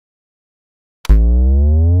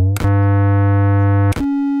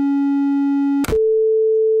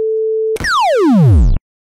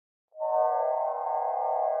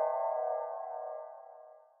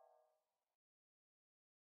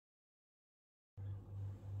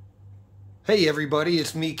Hey everybody,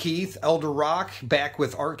 it's me Keith, Elder Rock, back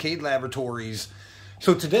with Arcade Laboratories.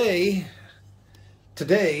 So today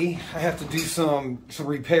I have to do some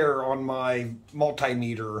repair on my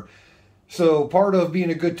multimeter. So part of being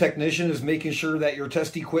a good technician is making sure that your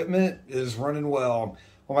test equipment is running well.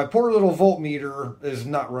 Well, my poor little voltmeter is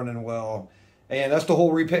not running well. And that's the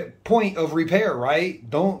whole point of repair, right?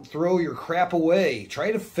 Don't throw your crap away.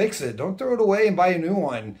 Try to fix it. Don't throw it away and buy a new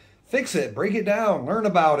one. Fix it, break it down, learn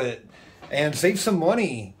about it, and save some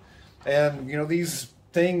money. And you know, these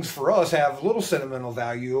things for us have little sentimental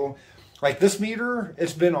value. Like this meter,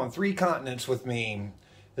 it's been on 3 continents with me.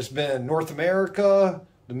 It's been North America,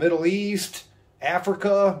 the Middle East,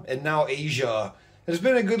 Africa, and now Asia. It's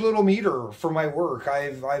been a good little meter for my work.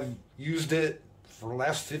 I've used it for the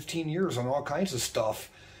last 15 years on all kinds of stuff.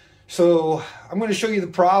 So I'm going to show you the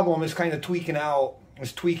problem. It's kind of tweaking out.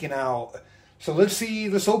 It's tweaking out. So let's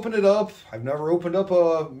open it up. I've never opened up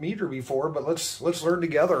a meter before, but let's learn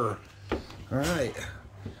together. All right.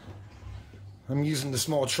 I'm using the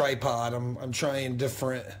small tripod. I'm trying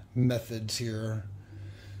different methods here.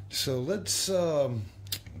 So let's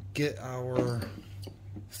get our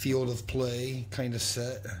field of play kind of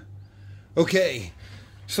set. Okay.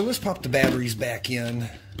 So let's pop the batteries back in,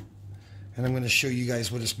 and I'm going to show you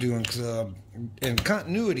guys what it's doing, because in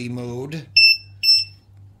continuity mode,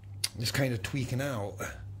 it's kind of tweaking out.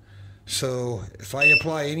 So if I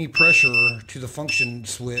apply any pressure to the function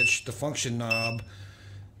switch, the function knob,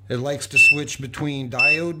 it likes to switch between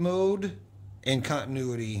diode mode and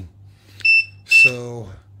continuity. So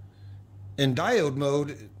in diode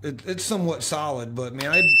mode, it's somewhat solid, but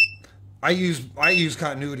man, I use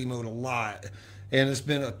continuity mode a lot, and it's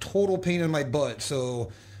been a total pain in my butt.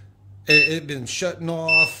 So it's been shutting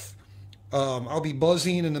off. I'll be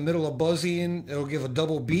buzzing in the middle of buzzing. It'll give a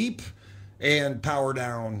double beep and power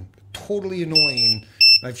down. Totally annoying.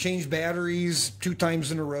 I've changed batteries 2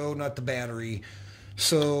 times in a row, not the battery.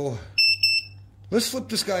 So let's flip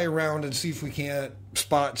this guy around and see if we can't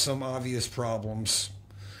spot some obvious problems.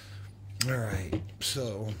 All right,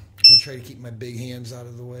 so I'll try to keep my big hands out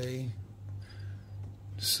of the way.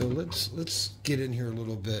 So let's get in here a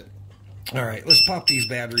little bit. All right, let's pop these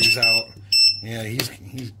batteries out. Yeah, he's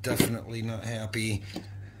definitely not happy.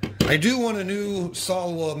 I do want a new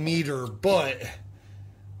Salwa meter, but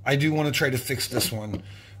I do want to try to fix this one.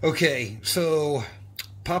 Okay, so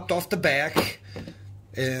popped off the back,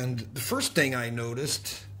 and the first thing I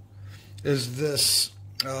noticed is this,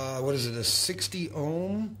 what is it, a 60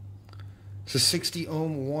 ohm? It's a 60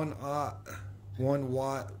 ohm 1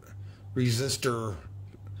 watt resistor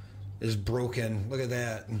is broken. Look at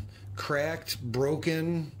that. Cracked,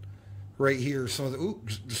 broken right here. Some of the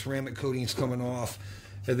ceramic coating is coming off.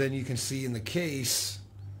 And then you can see in the case,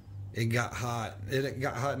 it got hot. It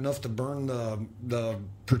got hot enough to burn the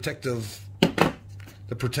protective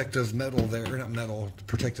metal there, or not metal,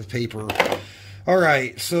 protective paper. All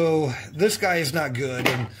right, so this guy is not good,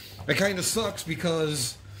 and it kind of sucks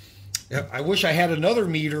because I wish I had another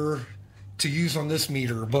meter to use on this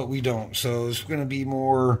meter, but we don't. So it's going to be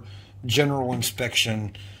more general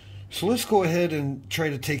inspection. So let's go ahead and try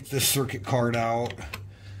to take this circuit card out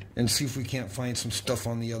and see if we can't find some stuff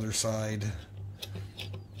on the other side.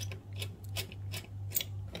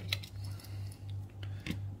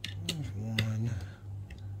 There's one.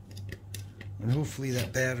 And hopefully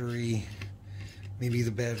that battery, maybe the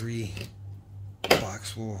battery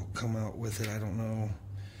box will come out with it. I don't know.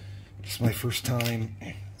 It's my first time.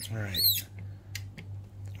 Alright.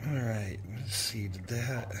 Alright, let's see. Did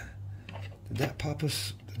that pop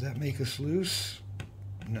us? Did that make us loose?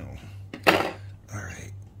 No.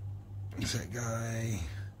 Alright. Is that guy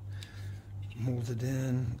molded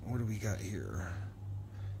in? What do we got here?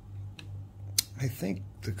 I think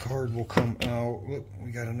the card will come out. Look,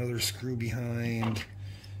 we got another screw behind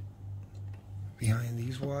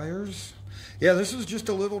these wires. Yeah, this is just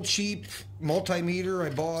a little cheap multimeter I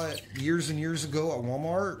bought years and years ago at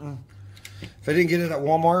Walmart. And if I didn't get it at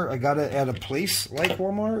Walmart, I got it at a place like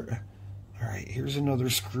Walmart. Alright, here's another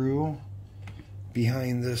screw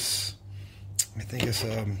behind this. I think it's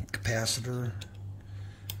a capacitor.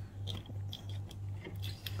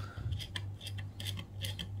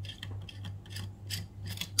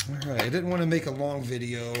 Alright, I didn't want to make a long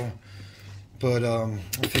video, but I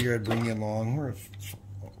figured I'd bring you along. We're at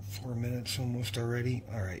 4 minutes almost already.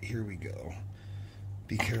 Alright, here we go.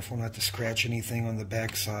 Be careful not to scratch anything on the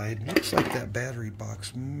back side. Looks like that battery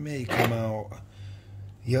box may come out.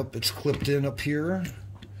 Yep, it's clipped in up here.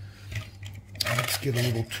 Let's get a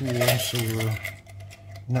little tool so we're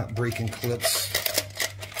not breaking clips.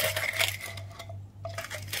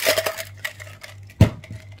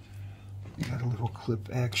 Got got a little clip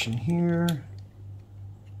action here.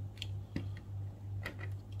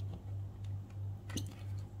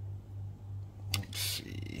 Let's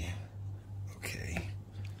see. Okay.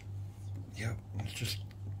 Yep, it's just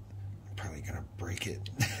probably gonna break it.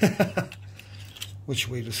 Which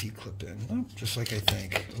way does he clip in? Oh, just like I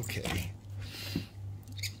think. Okay.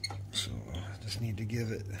 So I just need to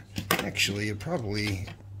give it. Actually, it probably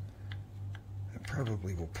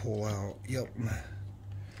will pull out. Yep.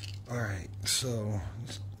 All right. So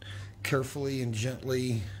just carefully and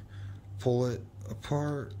gently pull it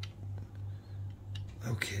apart.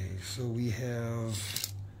 Okay. So we have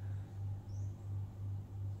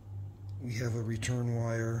a return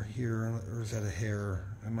wire here, or is that a hair?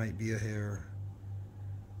 It might be a hair.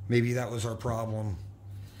 Maybe that was our problem.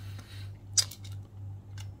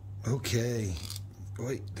 Okay.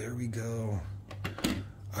 Wait, there we go.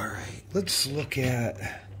 All right, let's look at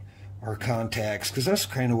our contacts, because that's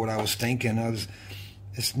kind of what I was thinking.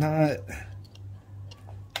 It's not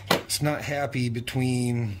happy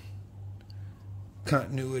between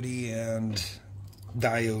continuity and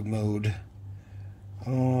diode mode.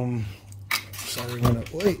 So we're gonna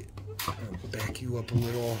wait. I'll back you up a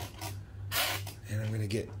little, and I'm gonna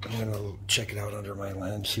check it out under my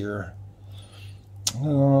lens here.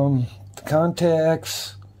 The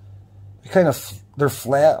contacts, they're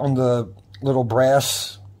flat on the little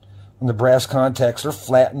brass contacts. They're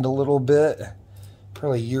flattened a little bit.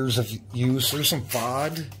 Probably years of use. There's some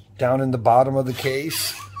FOD down in the bottom of the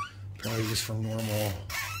case. Probably just from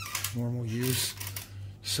normal use.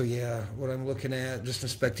 So yeah, what I'm looking at, just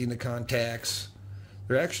inspecting the contacts,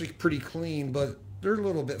 they're actually pretty clean, but they're a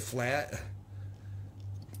little bit flat.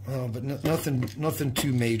 But nothing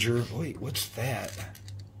too major. Wait, what's that?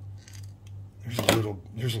 There's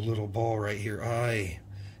a little ball right here.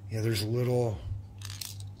 Yeah, there's a little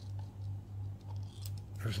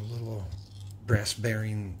brass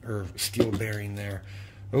bearing or steel bearing there.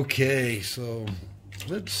 Okay, so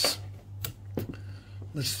let's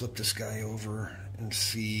flip this guy over and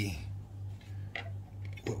see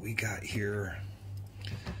what we got here.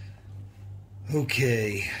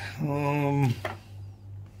 Okay,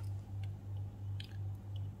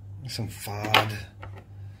 some FOD.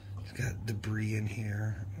 It's got debris in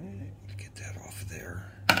here. Get that off of there.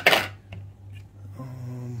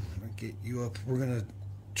 I'll get you up. We're gonna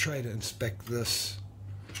try to inspect this.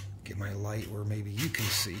 Get my light where maybe you can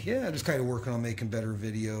see. Yeah, just kind of working on making better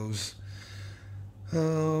videos.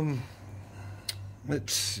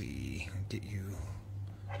 Let's see. Get you.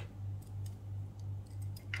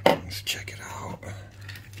 Let's check it out.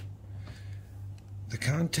 The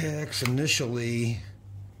contacts initially.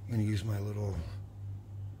 I'm going to use my little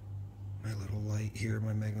light here,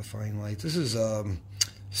 my magnifying light. This is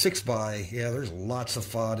 6x. Yeah, there's lots of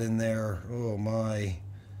FOD in there. Oh my,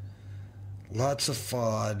 lots of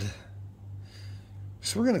FOD.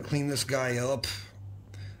 So we're going to clean this guy up.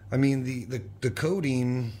 I mean, the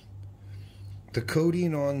coating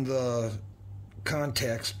on the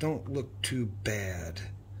contacts don't look too bad.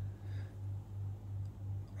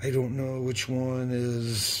 I don't know which one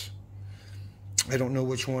is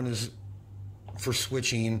for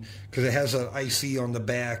switching, because it has an IC on the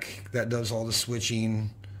back that does all the switching.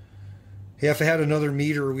 Yeah, if I had another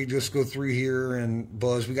meter, we'd just go through here and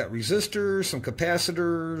buzz. We got resistors, some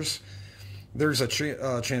capacitors. There's a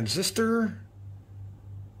transistor.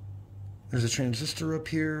 There's a transistor up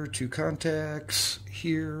here, 2 contacts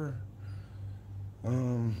here.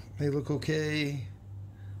 They look okay.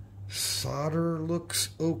 Solder looks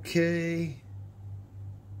okay.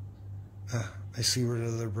 I see where the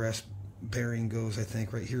other brass bearing goes. I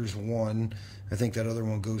think right here's one. I think that other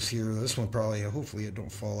one goes here. This one probably, hopefully it don't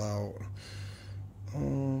fall out.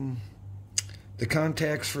 The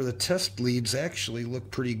contacts for the test leads actually look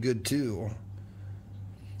pretty good too.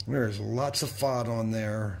 There's lots of FOD on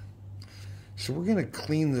there. So we're gonna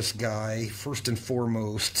clean this guy first and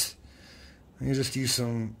foremost. Let me just use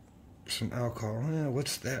some alcohol.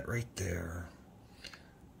 What's that right there?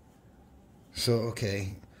 So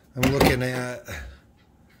okay, I'm looking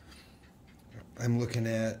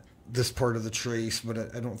at this part of the trace, but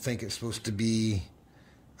I don't think it's supposed to be.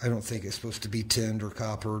 I don't think it's supposed to be tinned or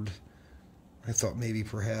coppered. I thought maybe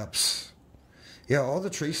perhaps. Yeah, all the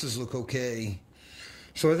traces look okay.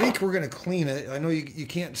 So I think we're gonna clean it. I know you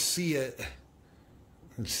can't see it.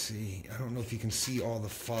 Let's see. I don't know if you can see all the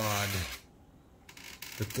FOD,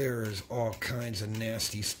 but there is all kinds of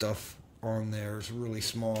nasty stuff on there. It's really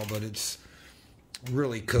small, but it's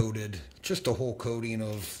really coated. Just a whole coating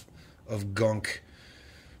of gunk.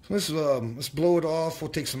 So let's blow it off.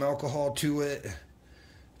 We'll take some alcohol to it.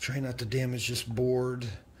 Try not to damage this board.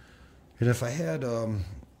 And if I had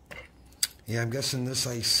Yeah, I'm guessing this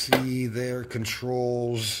IC there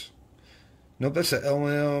controls... Nope, that's a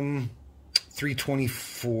LM324.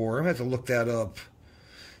 I'm going to have to look that up.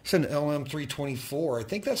 It's an LM324. I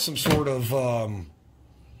think that's some sort of...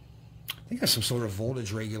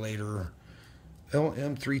 voltage regulator.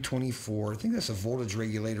 LM324. I think that's a voltage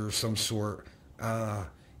regulator of some sort.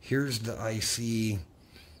 Here's the IC.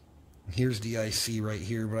 Here's the IC right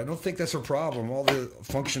here, but I don't think that's a problem. All the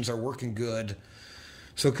functions are working good.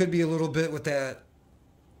 So it could be a little bit with that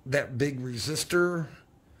big resistor.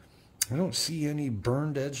 I don't see any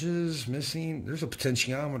burned edges missing. There's a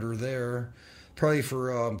potentiometer there, probably for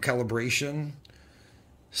calibration.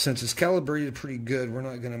 Since it's calibrated pretty good, we're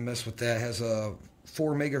not going to mess with that. It has a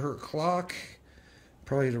 4 megahertz clock,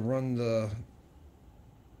 probably to run the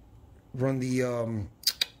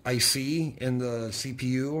IC in the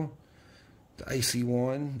CPU, the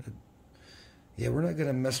IC1. Yeah, we're not going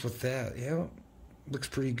to mess with that. Yeah, looks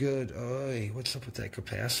pretty good. Oy, what's up with that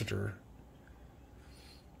capacitor?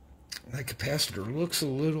 That capacitor looks a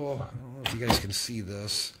little... I don't know if you guys can see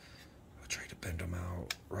this. I'll try to bend him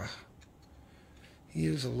out. He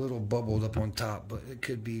is a little bubbled up on top, but it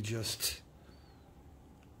could be just...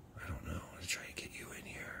 I don't know. Let's try to get you in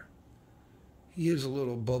here. He is a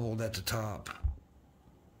little bubbled at the top.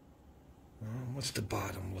 What's the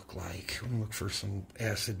bottom look like? I'm going to look for some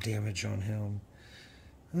acid damage on him.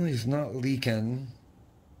 Well, he's not leaking.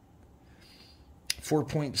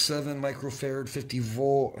 4.7 microfarad, 50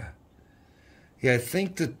 volt. Yeah, I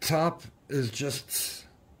think the top is just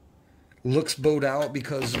looks bowed out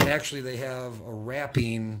because actually they have a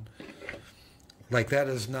wrapping. Like that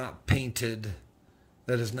is not painted.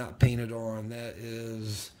 That is not painted on. That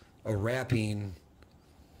is a wrapping,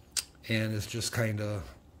 and it's just kind of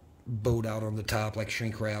bowed out on the top like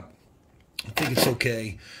shrink wrap. I think it's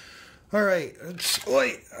okay. All right,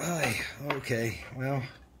 okay, well,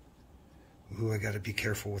 ooh, I got to be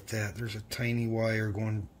careful with that. There's a tiny wire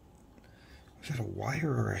going. Is that a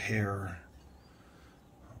wire or a hair?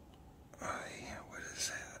 What is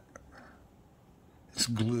that? It's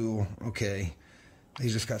glue. Okay, they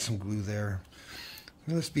just got some glue there.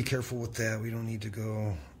 Let's be careful with that. We don't need to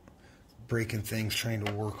go breaking things trying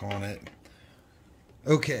to work on it.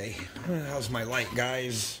 Okay, how's my light,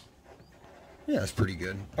 guys? Yeah, it's pretty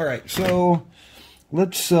good. All right, so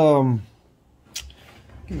let's get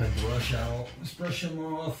my brush out. Let's brush them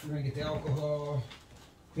off. We're gonna get the alcohol,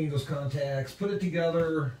 clean those contacts, put it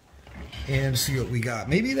together, and see what we got.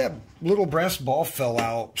 Maybe that little brass ball fell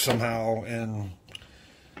out somehow. And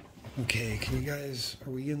okay, can you guys?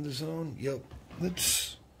 Are we in the zone? Yep.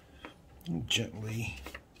 Let's gently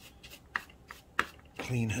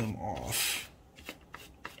clean him off.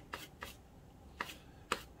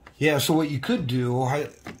 Yeah, so what you could do,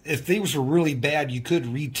 if these were really bad, you could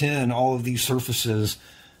re-tin all of these surfaces,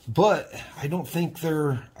 but I don't think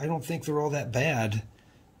they're all that bad.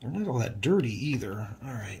 They're not all that dirty either.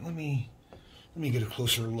 All right, let me get a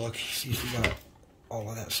closer look, see if we got all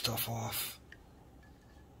of that stuff off.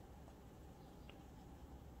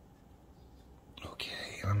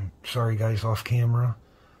 Okay, I'm sorry guys, off camera.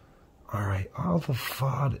 All right, all the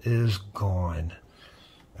FOD is gone.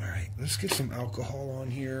 All right, let's get some alcohol on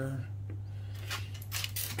here.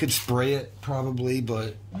 Could spray it probably,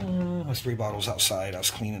 but my spray bottle's outside. I was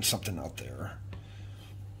cleaning something out there.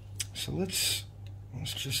 So let's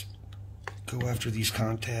just go after these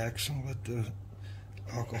contacts and let the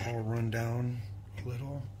alcohol run down a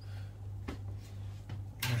little.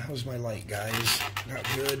 How's my light, guys? Not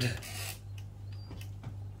good.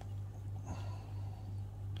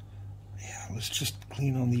 Yeah, let's just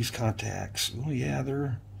clean on these contacts. Oh yeah,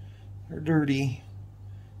 they're dirty.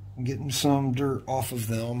 I'm getting some dirt off of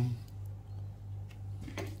them.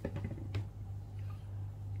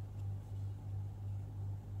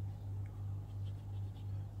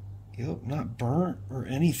 Yep, not burnt or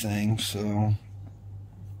anything, so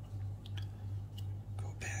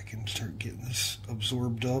go back and start getting this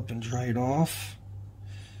absorbed up and dried off.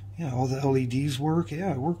 Yeah, all the LEDs work.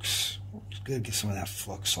 Yeah, it works good. Get some of that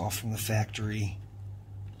flux off from the factory.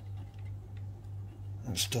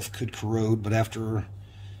 That stuff could corrode, but after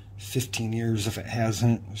 15 years, if it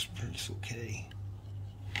hasn't, it's pretty okay.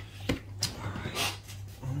 Alright,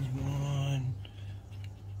 one.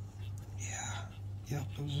 Yeah, yep,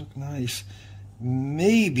 those look nice.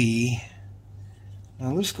 Maybe,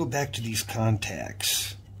 now let's go back to these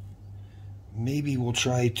contacts. Maybe we'll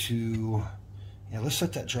try to, yeah, let's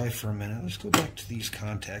let that dry for a minute. Let's go back to these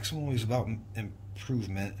contacts. I'm always about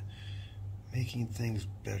improvement, making things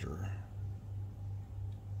better.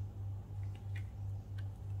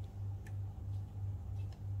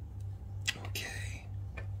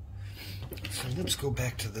 So let's go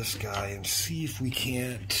back to this guy and see if we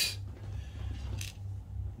can't.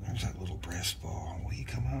 There's that little brass ball. Will he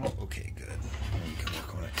come out? Okay, good. We can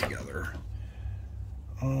work on it together.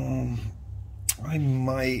 I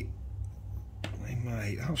might.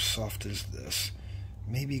 How soft is this?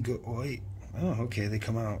 Maybe go. Wait. Oh, okay. They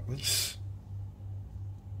come out. Let's.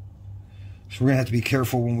 So we're gonna have to be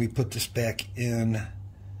careful when we put this back in.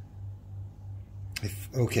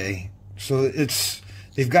 Okay. So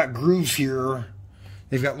they've got grooves here.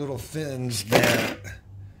 They've got little fins that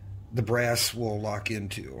the brass will lock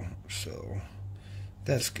into. So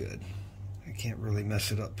that's good. I can't really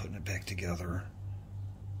mess it up putting it back together.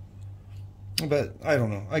 But I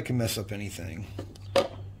don't know. I can mess up anything.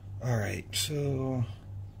 Alright, so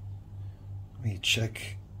let me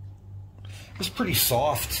check. It's pretty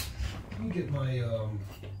soft. Let me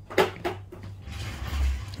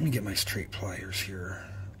get my straight pliers here.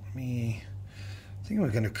 I think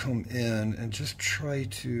I'm going to come in and just try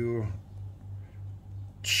to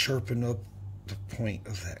sharpen up the point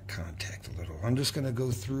of that contact a little. I'm just going to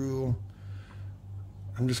go through.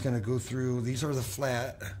 These are the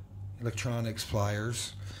flat electronics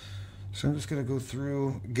pliers. So I'm just going to go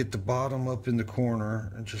through, get the bottom up in the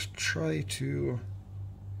corner, and just try to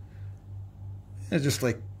just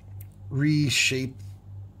like reshape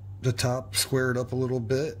the top, square it up a little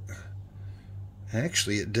bit.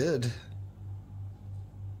 Actually, it did.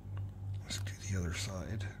 Let's do the other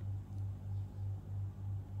side.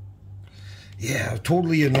 Yeah,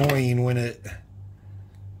 totally annoying when it.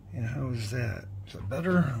 How is that? Is that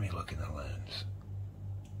better? Let me look in the lens.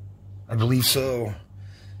 I believe so.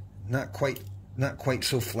 Not quite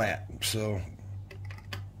so flat. So,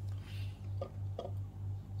 all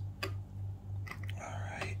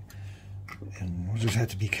right, and we'll just have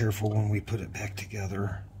to be careful when we put it back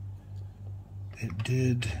together. It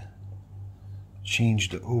did change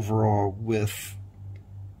the overall width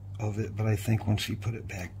of it, but I think once you put it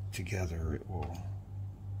back together, it will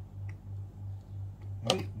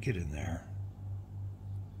get in there.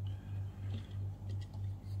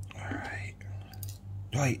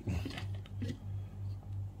 Right.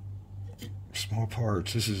 Small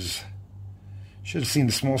parts. Should have seen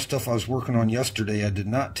the small stuff I was working on yesterday. I did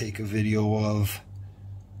not take a video of.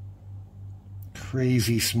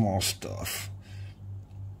 Crazy small stuff.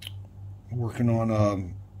 Working on a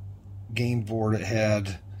game board that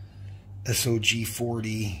had SOG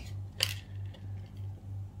 40.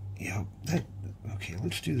 Yeah, okay,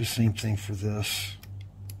 let's do the same thing for this.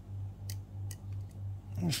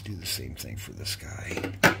 Let's do the same thing for this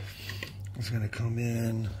guy. I was going to come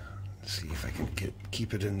in, see if I can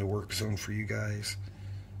keep it in the work zone for you guys.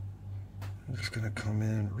 I'm just going to come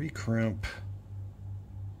in, recrimp.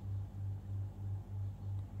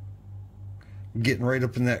 Getting right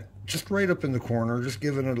up in that, just right up in the corner, just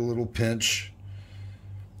giving it a little pinch.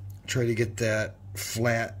 Try to get that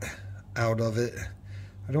flat out of it.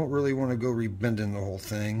 I don't really want to go rebending the whole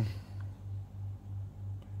thing.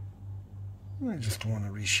 I just want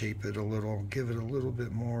to reshape it a little, give it a little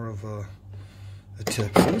bit more of a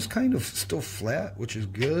tip. So it's kind of still flat, which is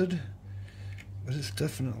good, but it's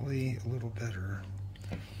definitely a little better.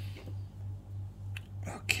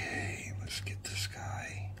 Okay, let's get this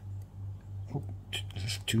guy. Oh, is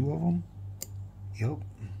this two of them? Yep.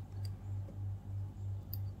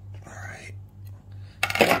 All right.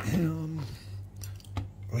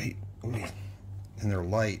 Wait. And they're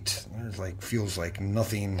light. There's like, feels like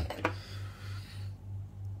nothing.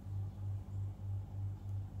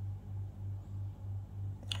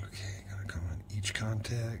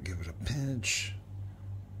 Contact, give it a pinch,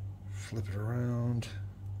 flip it around,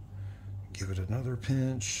 give it another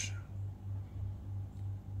pinch.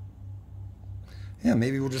 Yeah,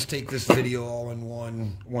 maybe we'll just take this video all in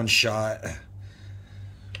one shot. I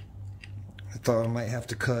thought I might have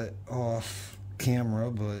to cut off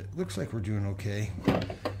camera, but it looks like we're doing okay.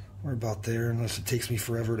 We're about there, unless it takes me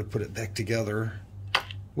forever to put it back together,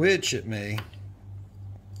 which it may.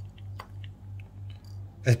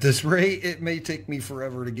 At this rate, it may take me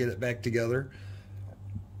forever to get it back together.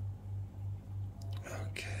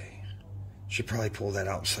 Okay. Should probably pull that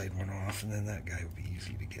outside one off, and then that guy will be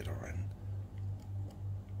easy to get on.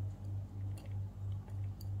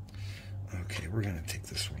 Okay, we're going to take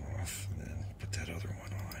this one off, and then put that other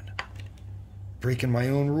one on. Breaking my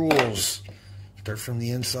own rules. Start from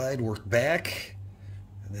the inside, work back,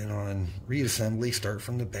 and then on reassembly, start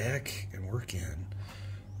from the back and work in.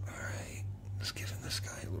 Let's give this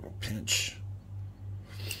guy a little pinch.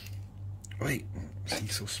 Wait,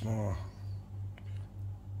 he's so small.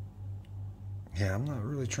 Yeah, I'm not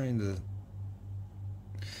really trying to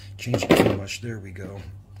change it too much. There we go.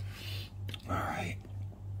 All right.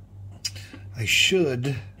 I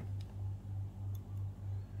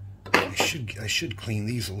should clean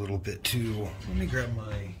these a little bit too. Let me grab my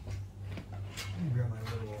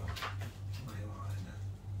little nylon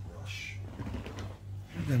brush.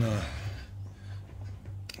 I'm gonna,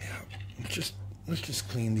 let's just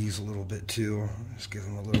clean these a little bit too. Just give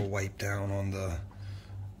them a little wipe down on the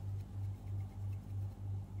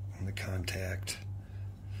contact.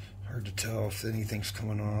 Hard to tell if anything's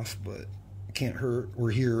coming off, but it can't hurt.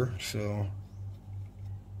 We're here, so.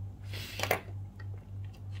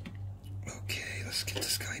 Okay, let's get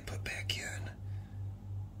this guy put back in.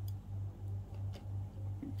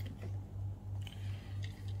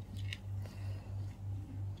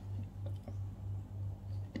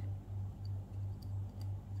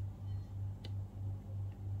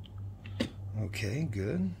 Okay,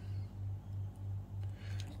 good.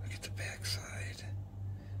 Look at the back side.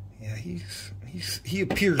 Yeah, he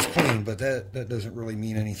appears clean, but that doesn't really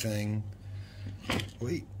mean anything.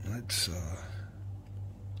 Wait, let's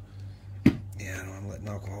yeah, I know I'm letting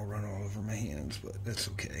alcohol run all over my hands, but that's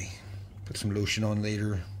okay. Put some lotion on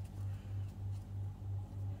later.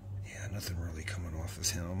 Yeah, nothing really coming off of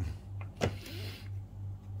him.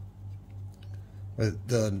 But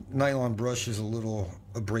the nylon brush is a little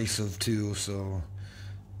abrasive too, so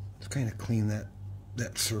let's kind of clean that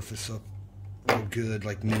surface up real good,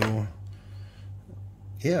 like new.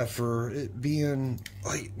 Yeah, for it being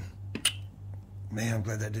light. Man, I'm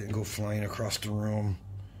glad that didn't go flying across the room.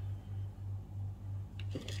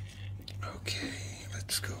 Okay,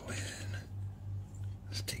 let's go in.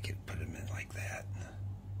 Let's take it, put him in like that.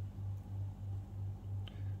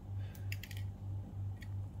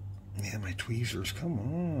 Yeah, my tweezers, come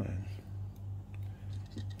on.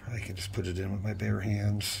 Probably can just put it in with my bare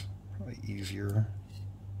hands. Probably easier.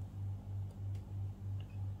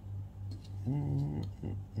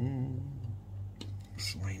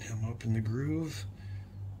 Let's line him up in the groove.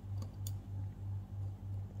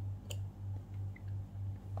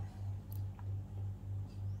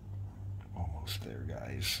 Almost there,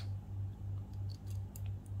 guys.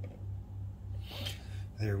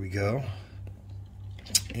 There we go.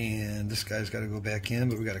 And this guy's got to go back in,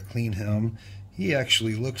 but we got to clean him. He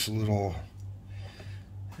actually looks a little,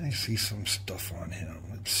 I see some stuff on him.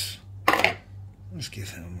 Let's give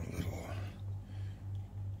him a little,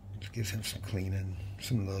 let's give him some cleaning,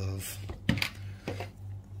 some love.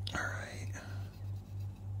 All right.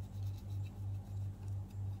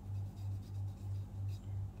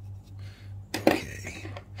 Okay.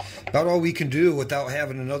 About all we can do without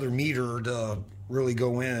having another meter to really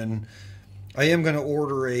go in. I am going to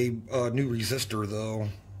order a new resistor though.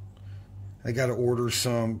 I got to order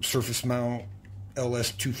some surface mount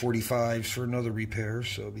LS245s for another repair,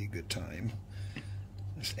 so it'll be a good time.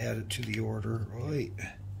 Just add it to the order. Right.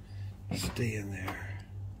 Stay in there.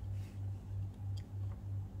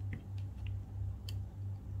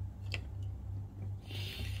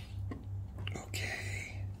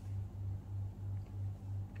 Okay.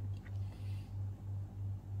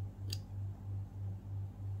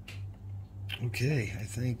 Okay, I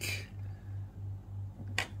think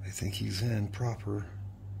he's in proper,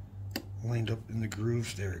 lined up in the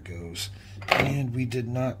grooves. There it goes. And we did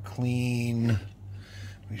not clean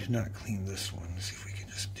this one. Let's see if we can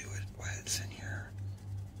just do it while it's in here.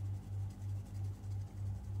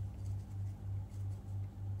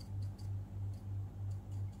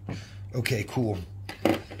 Okay, cool.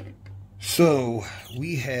 So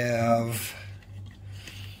we have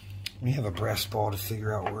a brass ball to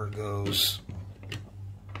figure out where it goes.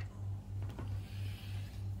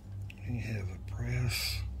 We have a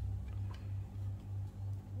brass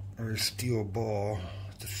or a steel ball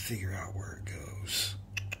to figure out where it goes.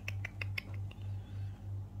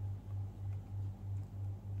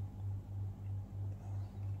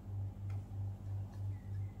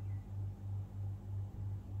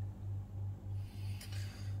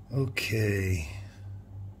 Okay.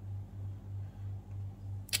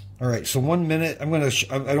 All right, so 1 minute. I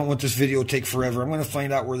don't want this video to take forever. I'm going to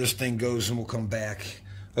find out where this thing goes and we'll come back.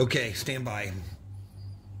 Okay, stand by.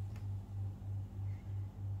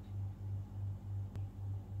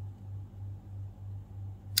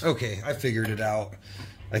 Okay, I figured it out.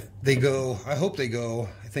 I hope they go.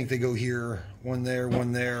 I think they go here. One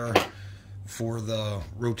there for the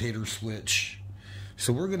rotator switch.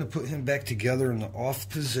 So we're going to put him back together in the off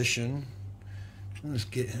position. Let's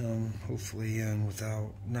get him hopefully in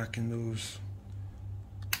without knocking those.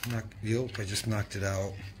 Yep, I just knocked it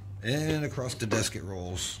out. And across the desk it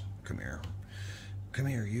rolls. Come here. Come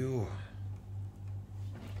here, you.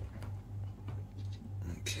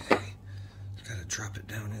 Okay. Just gotta drop it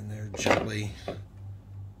down in there gently.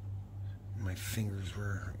 My fingers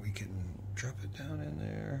where we can Drop it down in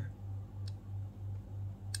there.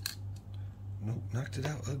 Nope, knocked it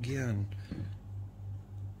out again.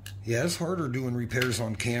 Yeah, it's harder doing repairs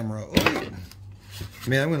on camera. Oh,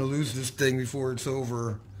 man, I'm going to lose this thing before it's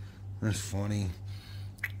over. That's funny.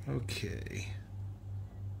 Okay.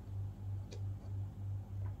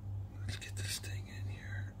 Let's get this thing in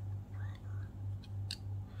here.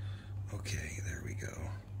 Okay, there we go.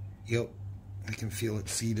 Yep, I can feel it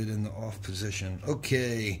seated in the off position.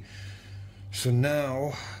 Okay, so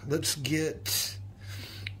now let's get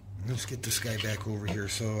this guy back over here.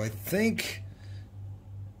 So I think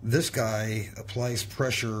this guy applies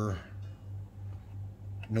pressure.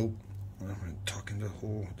 Nope, I'm talking the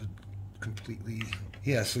whole completely.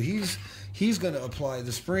 Yeah, so he's going to apply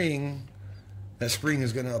the spring. That spring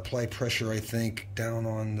is going to apply pressure, I think, down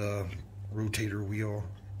on the rotator wheel.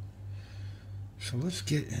 So let's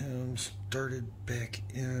get him started back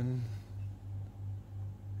in.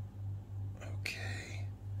 Okay.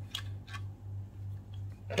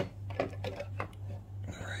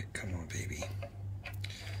 All right, come on, baby.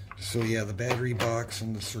 So yeah, the battery box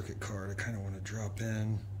and the circuit card, I kind of want to drop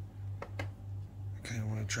in. I kind of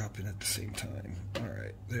want to drop in at the same time. All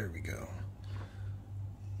right, there we go.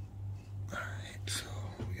 All right, so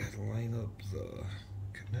we got to line up the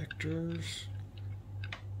connectors,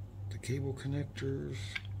 the cable connectors.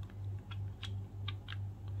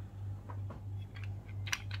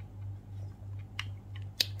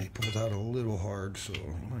 They pulled out a little hard, so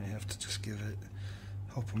I might have to just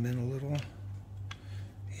help them in a little.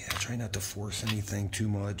 Yeah, try not to force anything too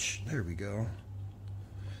much. There we go.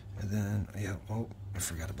 And then, yeah, oh, I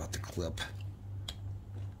forgot about the clip.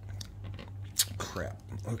 Crap.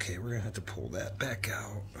 Okay, we're gonna have to pull that back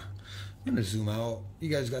out. I'm gonna zoom out. You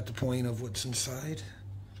guys got the point of what's inside.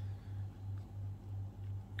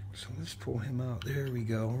 So let's pull him out. There we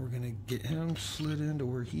go. We're gonna get him slid into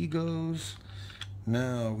where he goes.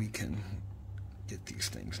 Now we can get these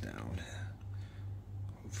things down.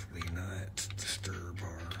 Hopefully not disturb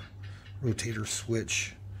our rotator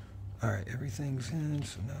switch. Alright, everything's in,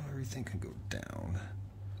 so now everything can go down.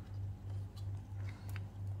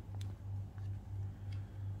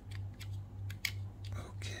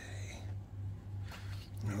 Okay.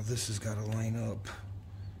 Now this has got to line up.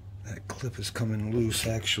 That clip is coming loose,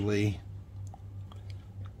 actually.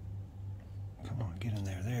 Come on, get in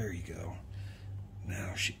there. There you go.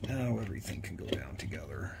 Now everything can go down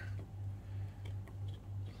together.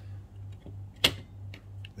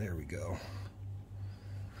 There we go.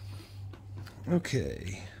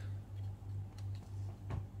 Okay.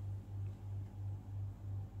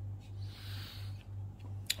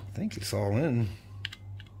 I think it's all in.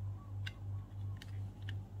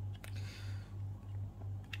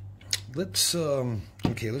 Let's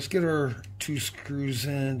okay, let's get our 2 screws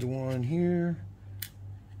into one here.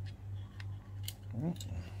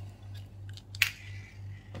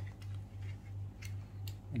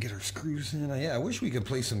 Get our screws in. Yeah, I wish we could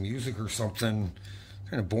play some music or something.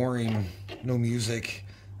 Kind of boring, no music.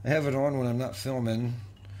 I have it on when I'm not filming,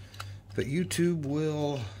 but YouTube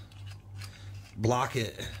will block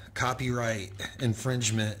it. Copyright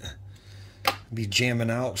infringement. Be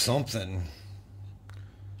jamming out something.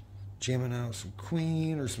 Jamming out some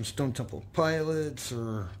Queen or some Stone Temple Pilots,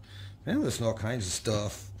 or man, listen to all kinds of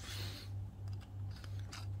stuff.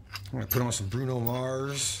 I'm gonna put on some Bruno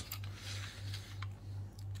Mars.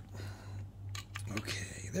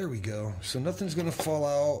 Okay, there we go. So nothing's gonna fall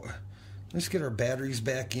out. Let's get our batteries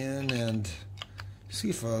back in and see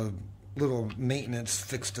if a little maintenance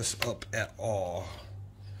fixed us up at all.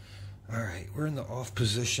 All right, we're in the off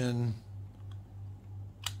position.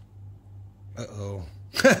 Uh-oh.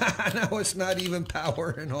 Now it's not even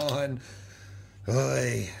powering on.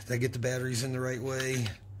 Oy, did I get the batteries in the right way?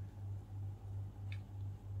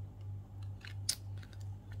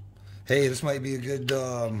 Hey, this might be a good,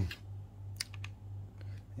 yeah,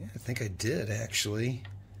 I think I did, actually.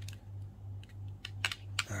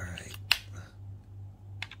 All right.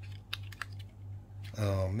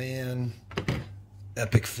 Oh, man.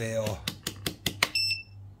 Epic fail.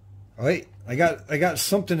 Oh, wait, I got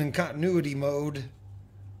something in continuity mode.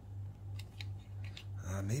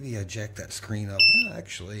 Maybe I jacked that screen up. Oh,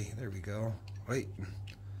 actually, there we go. Wait.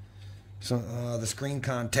 So, the screen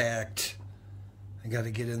contact. I got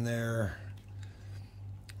to get in there.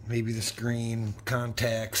 Maybe the screen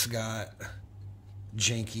contacts got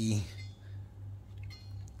janky.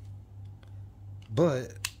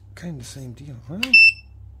 But, kind of the same deal, huh?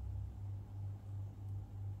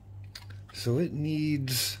 So it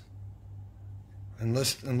needs,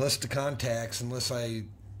 unless the contacts, unless I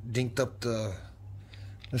dinged up the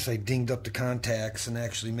contacts and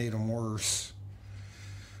actually made them worse.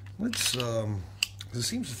 let's, it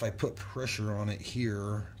seems if I put pressure on it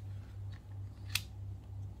here,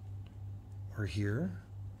 or here,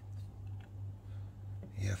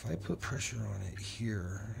 yeah, if I put pressure on it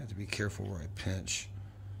here, I have to be careful where I pinch.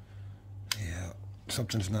 Yeah,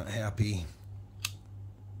 something's not happy.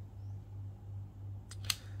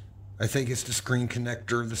 I think it's the screen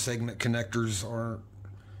connector. The segment connectors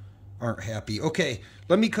aren't happy. Okay,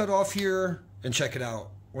 let me cut off here and check it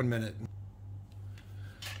out. 1 minute.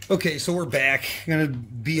 Okay, so we're back. Gonna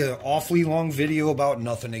be an awfully long video about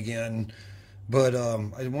nothing again, but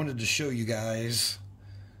I wanted to show you guys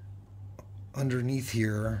underneath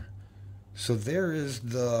here. So there is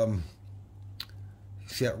the,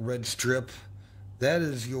 see that red strip? That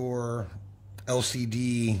is your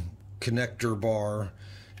LCD connector bar.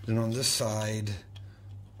 Then on this side,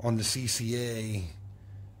 on the CCA,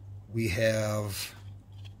 we have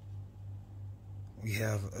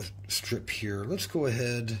a strip here. Let's go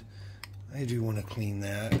ahead. I do want to clean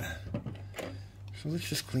that. So let's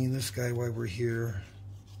just clean this guy while we're here.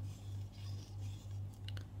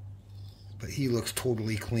 But he looks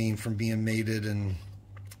totally clean from being mated and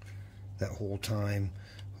that whole time.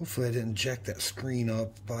 Hopefully I didn't jack that screen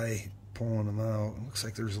up by pulling them out. It looks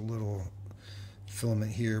like there's a little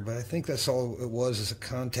filament here, but I think that's all it was, is a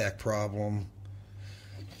contact problem.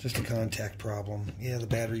 Just a contact problem. Yeah, the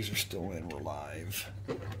batteries are still in. We're live.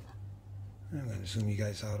 I'm going to zoom you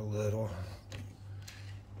guys out a little.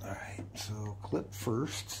 Alright, so clip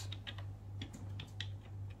first.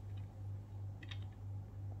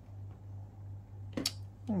 I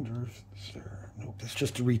wonder if it's there. Nope, that's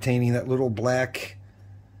just retaining that little black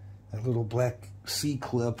C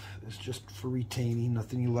clip is just for retaining,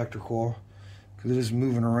 nothing electrical, because it is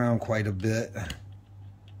moving around quite a bit. Let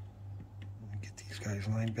me get these guys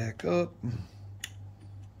lined back up.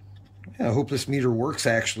 Yeah, I hope this meter works.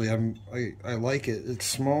 Actually, I like it. It's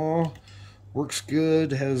small, works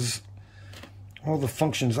good, has all the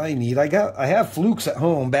functions I need. I have flukes at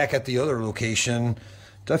home back at the other location.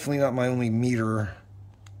 Definitely not my only meter.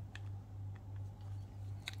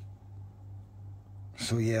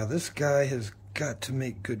 So yeah, this guy has got to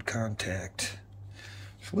make good contact.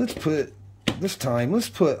 So let's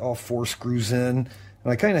put all 4 screws in.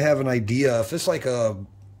 And I kind of have an idea. If it's like a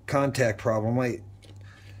contact problem, I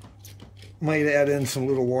might add in some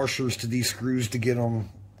little washers to these screws to get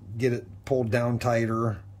it pulled down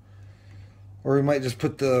tighter. Or we might just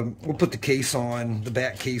we'll put the case on, the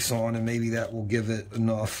back case on, and maybe that will give it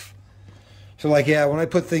enough. So like, yeah, when I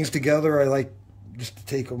put things together, I like just to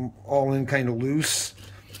take them all in kind of loose.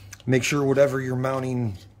 Make sure whatever you're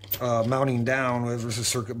mounting down, whether it's a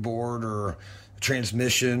circuit board or a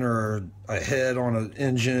transmission or a head on an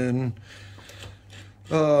engine,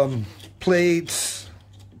 plates,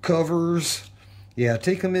 covers, yeah,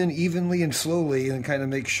 take them in evenly and slowly and kind of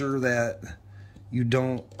make sure that you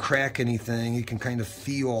don't crack anything. You can kind of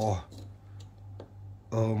feel,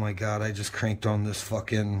 oh my God, I just cranked on this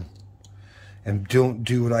fucking... And don't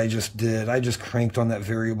do what I just did. I just cranked on that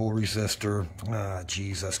variable resistor. Ah,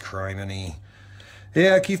 Jesus criminy.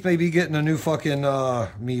 Yeah, Keith may be getting a new fucking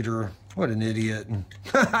meter. What an idiot.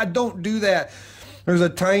 Don't do that. There's a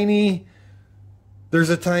tiny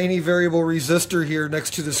variable resistor here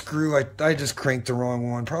next to the screw. I just cranked the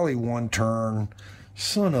wrong one. Probably 1 turn.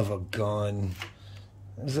 Son of a gun.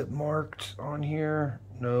 Is it marked on here?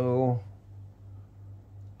 No.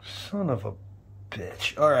 Son of a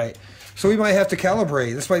bitch. Alright, so we might have to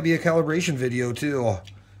calibrate. This might be a calibration video too.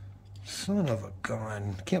 Son of a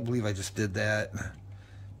gun. Can't believe I just did that.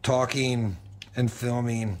 Talking and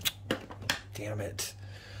filming. Damn it.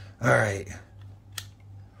 Alright.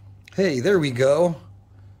 Hey, there we go.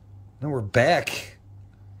 Now we're back.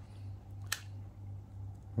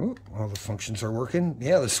 Ooh, all the functions are working.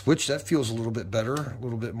 Yeah, the switch, that feels a little bit better. A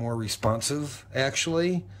little bit more responsive,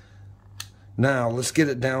 actually. Now, let's get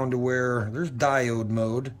it down to where there's diode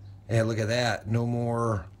mode. And look at that. No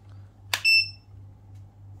more.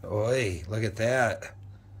 Oi, look at that.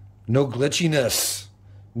 No glitchiness.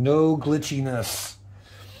 No glitchiness.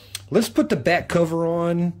 Let's put the back cover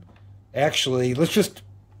on. Actually, let's just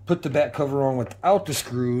put the back cover on without the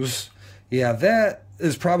screws. Yeah, that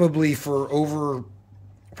is probably for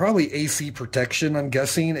probably AC protection, I'm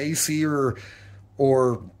guessing. AC or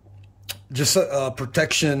just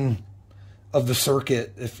protection of the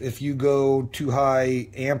circuit. If you go too high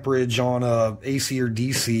amperage on a AC or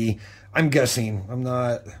DC, I'm guessing. I'm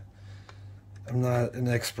not an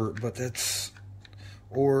expert, but that's,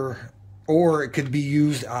 or it could be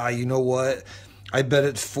used, you know what? I bet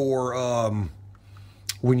it's for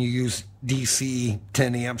when you use DC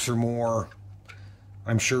 10 amps or more.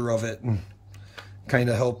 I'm sure of it. kind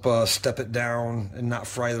of help step it down and not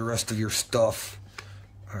fry the rest of your stuff.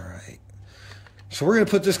 All right. So we're going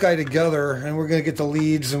to put this guy together, and we're going to get the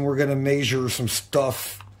leads, and we're going to measure some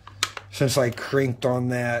stuff since I cranked on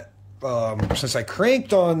that. Since I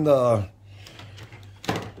cranked on the...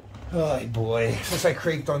 Oh boy. Since I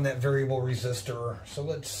cranked on that variable resistor. So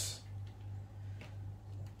let's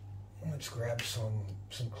grab some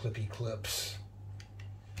clippy clips.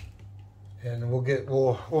 And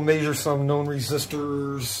we'll measure some known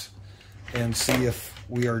resistors and see if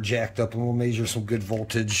we are jacked up, and we'll measure some good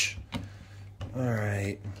voltage. All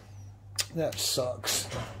right, that sucks.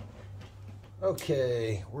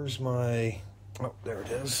 Okay, where's my? Oh, there it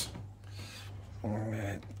is. All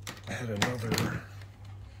right, I had another.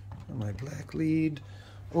 My black lead.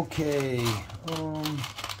 Okay,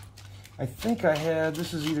 I think I had.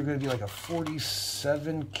 This is either going to be like a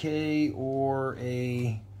 47K or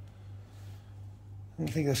a. I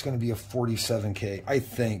think that's going to be a 47K. I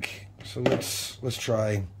think. So let's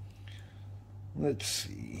try. Let's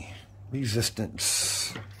see.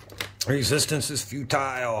 Resistance. Resistance is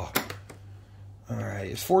futile. All right.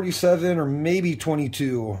 It's 47 or maybe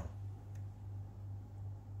 22.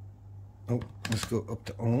 Oh, let's go up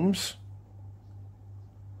to ohms.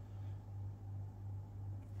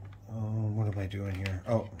 What am I doing here?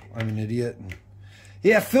 Oh, I'm an idiot.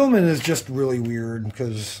 Yeah, filming is just really weird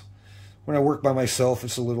because when I work by myself,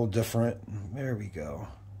 it's a little different. There we go.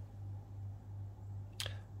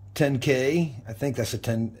 10K. I think that's a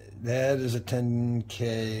 10. That is a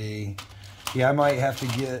 10K. Yeah, I might have to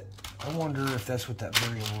get. I wonder if that's what that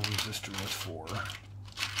variable resistor was for.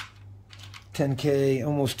 10K,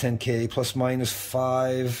 almost 10K, plus minus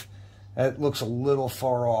 5. That looks a little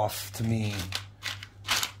far off to me.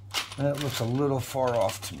 That looks a little far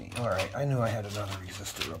off to me. All right, I knew I had another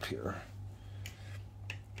resistor up here.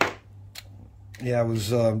 Yeah, I was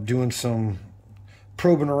doing some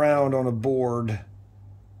probing around on a board.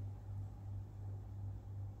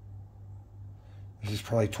 This is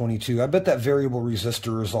probably 22. I bet that variable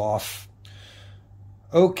resistor is off.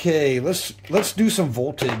 Okay, let's do some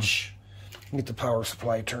voltage. Get the power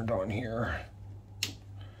supply turned on here.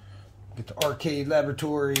 Get the arcade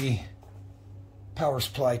laboratory power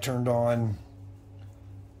supply turned on.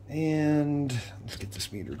 And let's get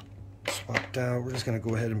this meter swapped out. We're just going to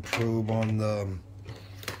go ahead and probe on the...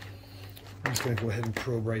 I'm just going to go ahead and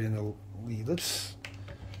probe right in the lead. Let's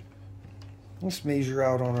measure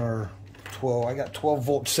out on our 12. I got 12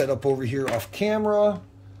 volts set up over here off camera.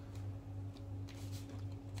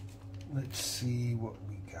 Let's see what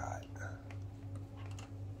we got.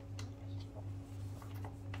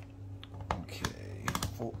 Okay,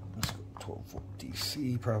 let's go 12 volt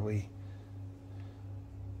DC probably.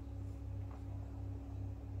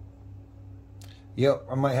 Yep,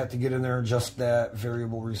 I might have to get in there and adjust that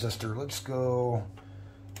variable resistor. Let's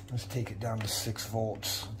take it down to 6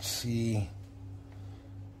 volts. Let's see.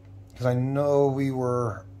 Because I know we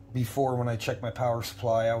were, before when I checked my power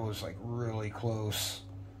supply, I was like really close.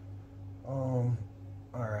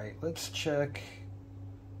 Alright, let's check.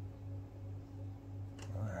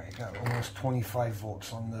 Alright, got almost 25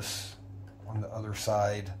 volts on this, on the other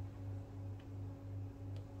side.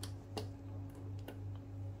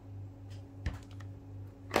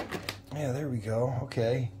 Yeah, there we go.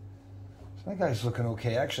 Okay. So that guy's looking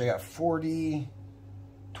okay. Actually, I got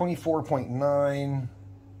 24.9.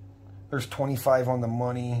 There's 25 on the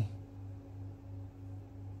money.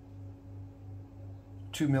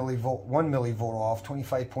 2 millivolt, 1 millivolt off,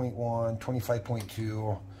 25.1,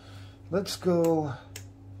 25.2.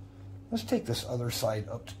 Let's take this other side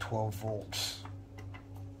up to 12 volts.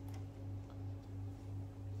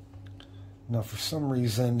 Now, for some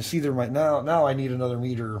reason, it's either now I need another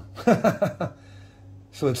meter.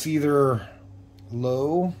 So it's either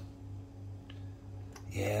low.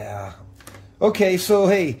 Yeah. Okay, so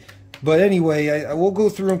hey, but anyway, I will go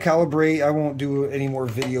through and calibrate. I won't do any more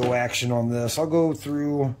video action on this. I'll go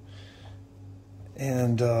through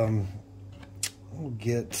and we'll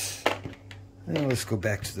get. Let's go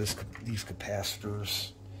back to these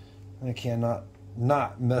capacitors. I cannot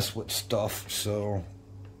not mess with stuff, so.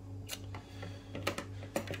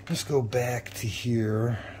 Let's go back to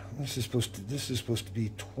here. This is supposed to be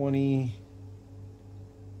 20.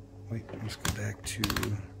 Wait, let's go back to.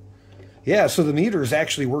 Yeah, so the meter is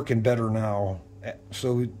actually working better now.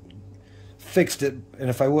 So we fixed it, and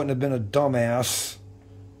if I wouldn't have been a dumbass,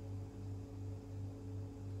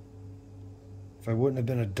 we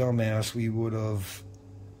would have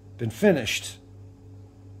been finished.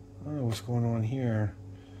 I don't know what's going on here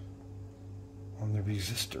on the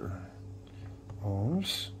resistor.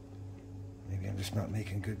 Ohms. Maybe I'm just not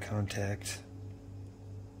making good contact.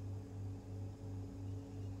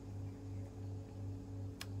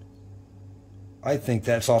 I think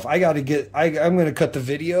that's off. I'm going to cut the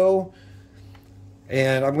video,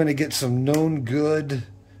 and I'm going to get some known good.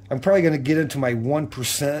 I'm probably going to get into my 1%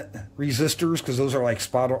 resistors, because those are like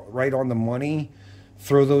right on the money.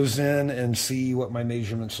 Throw those in and see what my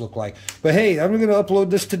measurements look like. But hey, I'm going to upload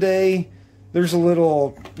this today. There's a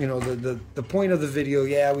little, you know, the point of the video,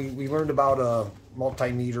 yeah, we learned about a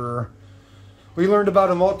multimeter. We learned about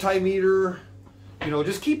a multimeter, you know,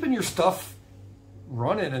 just keeping your stuff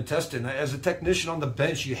running and testing. As a technician on the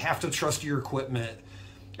bench, you have to trust your equipment.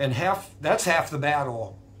 And that's half the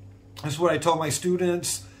battle. That's what I tell my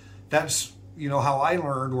students. That's, you know, how I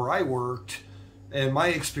learned where I worked. In my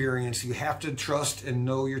experience, you have to trust and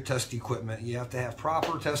know your test equipment. You have to have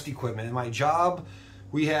proper test equipment. In my job,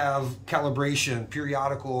 we have calibration,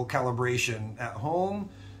 periodical calibration. At home,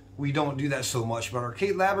 we don't do that so much. But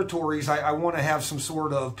Arcade Laboratories, I want to have some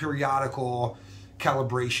sort of periodical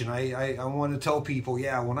calibration. I want to tell people,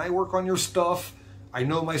 yeah, when I work on your stuff, I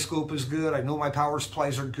know my scope is good. I know my power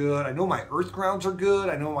supplies are good. I know my earth grounds are good.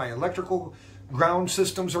 I know my electrical ground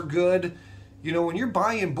systems are good. You know, when you're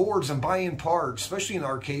buying boards and buying parts, especially in the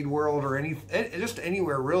arcade world or just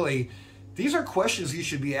anywhere really, these are questions you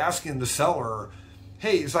should be asking the seller.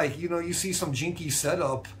 Hey, it's like, you know, you see some jinky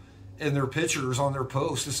setup in their pictures on their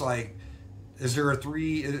post. It's like, is there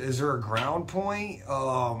a ground point?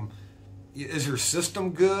 Is your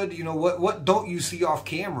system good? You know, what don't you see off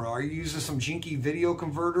camera? Are you using some jinky video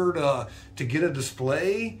converter to get a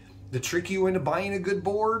display to trick you into buying a good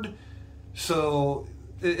board? So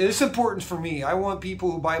it's important for me. I want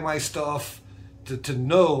people who buy my stuff to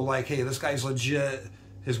know, like, hey, this guy's legit.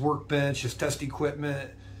 His workbench, his test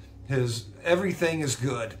equipment, his everything is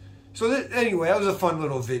good. So anyway, that was a fun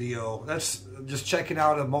little video. That's just checking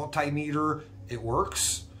out a multimeter. It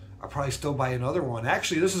works. I'll probably still buy another one.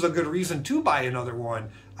 Actually, this is a good reason to buy another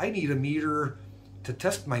one. I need a meter to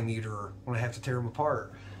test my meter when I have to tear them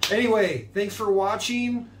apart. Anyway, thanks for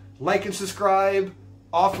watching. Like and subscribe.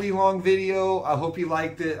 Awfully long video. I hope you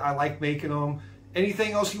liked it. I like making them.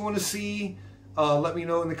 Anything else you want to see, let me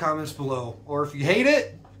know in the comments below. Or if you hate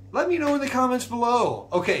it, let me know in the comments below.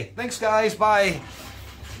 Okay, thanks guys. Bye.